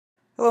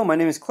Hello, my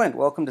name is Clint.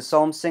 Welcome to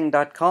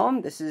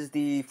psalmsing.com. This is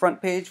the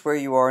front page where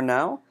you are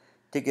now.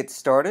 To get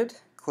started,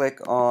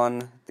 click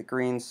on the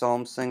green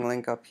PsalmSing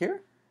link up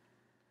here.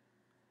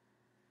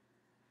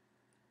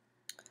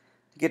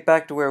 To get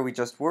back to where we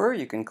just were,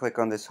 you can click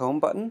on this home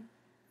button.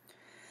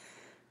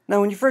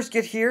 Now when you first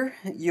get here,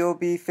 you'll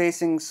be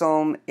facing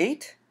Psalm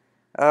 8.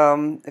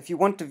 If you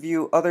want to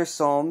view other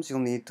psalms, you'll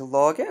need to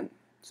log in.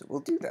 So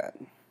we'll do that.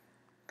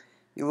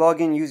 You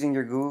log in using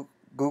your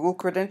Google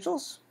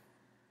credentials.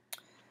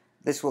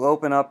 This will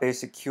open up a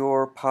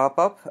secure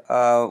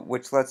pop-up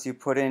which lets you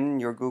put in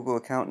your Google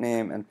account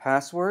name and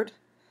password.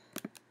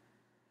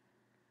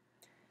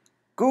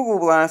 Google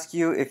will ask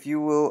you if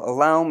you will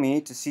allow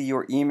me to see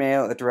your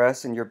email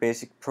address and your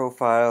basic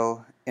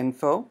profile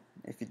info.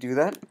 If you do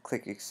that,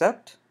 click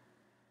accept.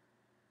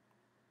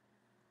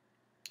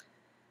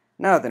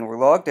 Now then, we're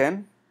logged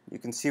in. You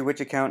can see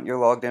which account you're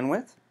logged in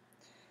with.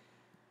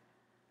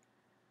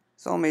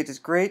 Psalm 8 is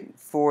great.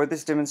 For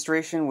this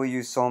demonstration, we'll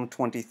use Psalm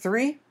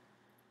 23.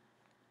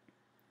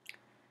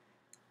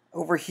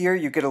 Over here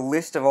you get a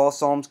list of all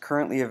psalms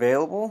currently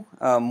available.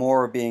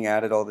 More are being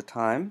added all the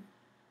time.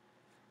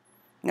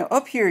 Now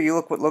up here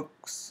you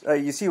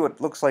see what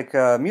looks like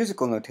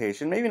musical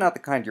notation, maybe not the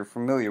kind you're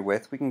familiar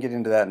with. We can get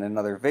into that in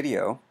another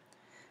video.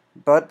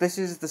 But this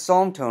is the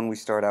psalm tone we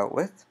start out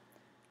with.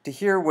 To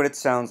hear what it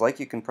sounds like,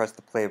 you can press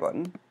the play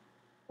button.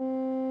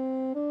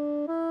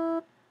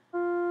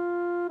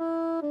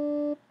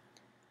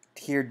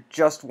 To hear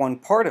just one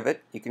part of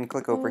it, you can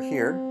click over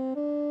here.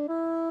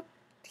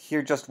 To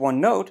hear just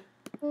one note,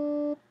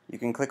 you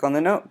can click on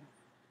the note.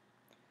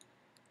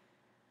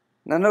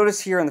 Now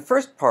notice here in the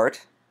first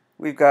part,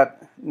 we've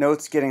got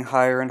notes getting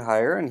higher and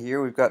higher, and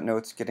here we've got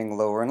notes getting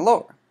lower and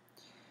lower.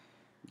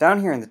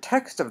 Down here in the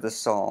text of the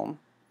psalm,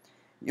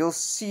 you'll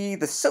see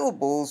the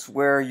syllables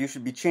where you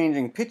should be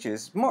changing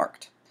pitches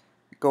marked.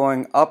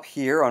 Going up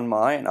here on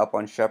my and up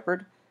on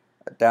shepherd,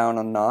 down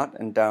on not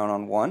and down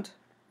on want.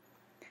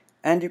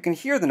 And you can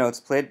hear the notes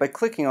played by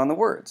clicking on the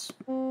words.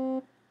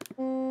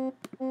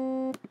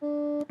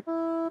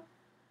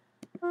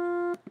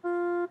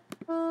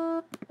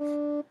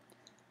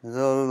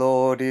 The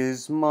Lord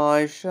is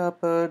my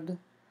shepherd,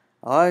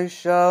 I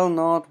shall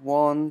not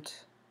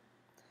want.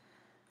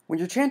 When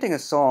you're chanting a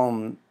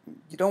psalm,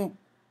 you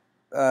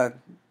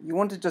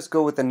want to just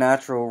go with the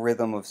natural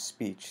rhythm of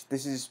speech.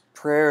 This is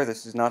prayer,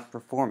 this is not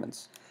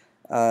performance.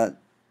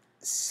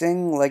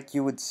 Sing like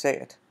you would say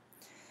it.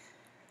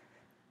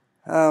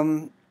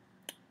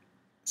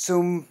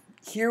 So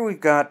here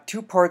we've got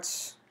two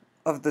parts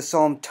of the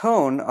psalm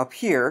tone up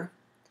here.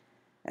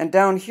 And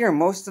down here,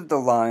 most of the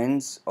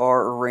lines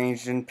are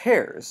arranged in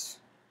pairs.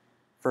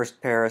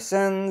 First pair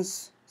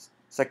ascends,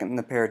 second in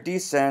the pair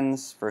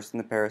descends, first in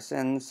the pair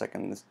ascends,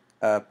 second in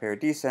the pair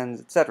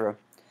descends, etc.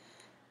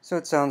 So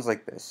it sounds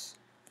like this.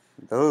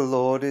 The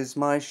Lord is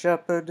my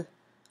shepherd,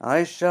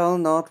 I shall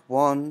not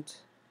want.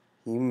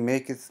 He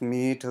maketh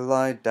me to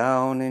lie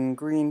down in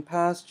green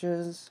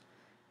pastures.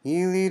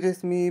 He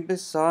leadeth me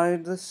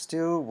beside the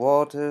still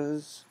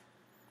waters.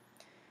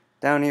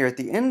 Down here at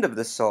the end of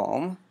the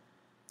psalm,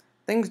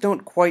 things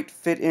don't quite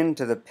fit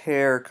into the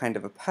pair kind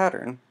of a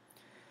pattern.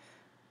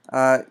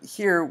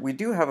 Here we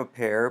do have a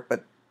pair,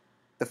 but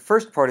the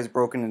first part is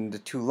broken into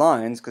two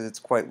lines because it's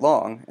quite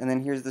long, and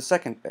then here's the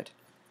second bit.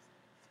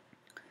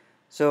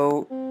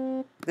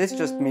 So this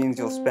just means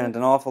you'll spend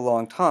an awful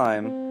long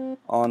time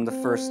on the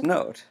first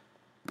note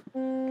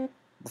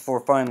before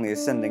finally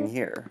ascending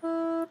here.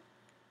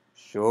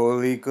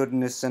 Surely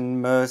goodness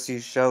and mercy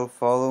shall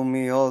follow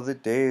me all the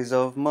days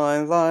of my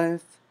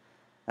life,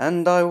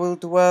 and I will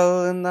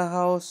dwell in the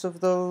house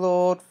of the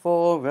Lord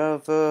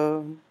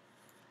forever.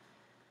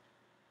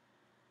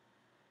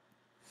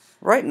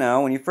 Right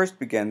now, when you first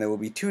begin, there will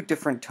be two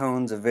different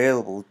tones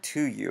available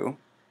to you.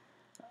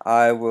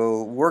 I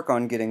will work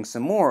on getting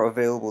some more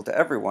available to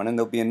everyone, and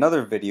there'll be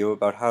another video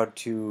about how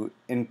to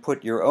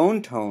input your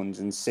own tones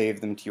and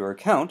save them to your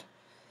account.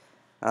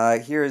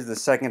 Here is the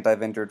second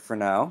I've entered for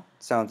now.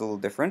 It sounds a little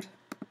different.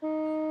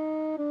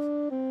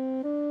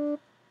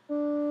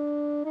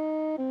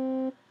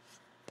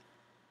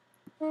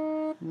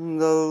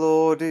 The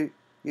Lord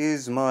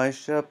is my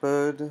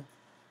shepherd,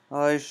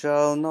 I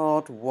shall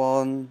not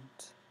want.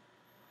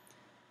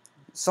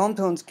 Psalm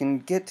tones can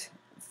get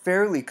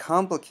fairly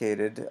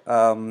complicated,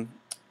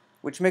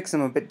 which makes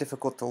them a bit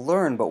difficult to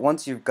learn, but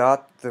once you've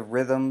got the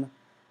rhythm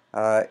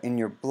in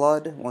your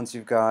blood, once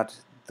you've got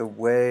the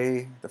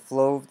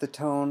flow of the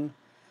tone,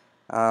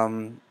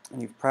 and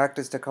you've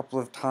practiced a couple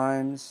of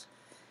times,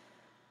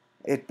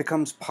 it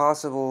becomes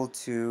possible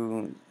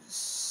to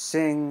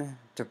sing,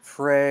 to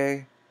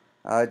pray,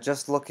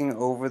 just looking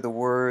over the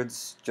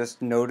words,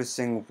 just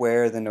noticing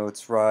where the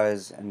notes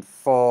rise and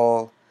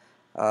fall,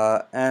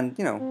 and,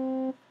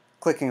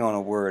 clicking on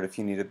a word if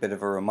you need a bit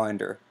of a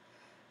reminder.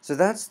 So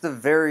that's the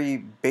very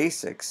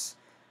basics.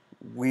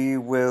 We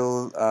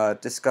will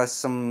discuss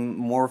some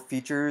more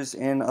features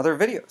in other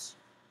videos.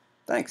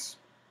 Thanks.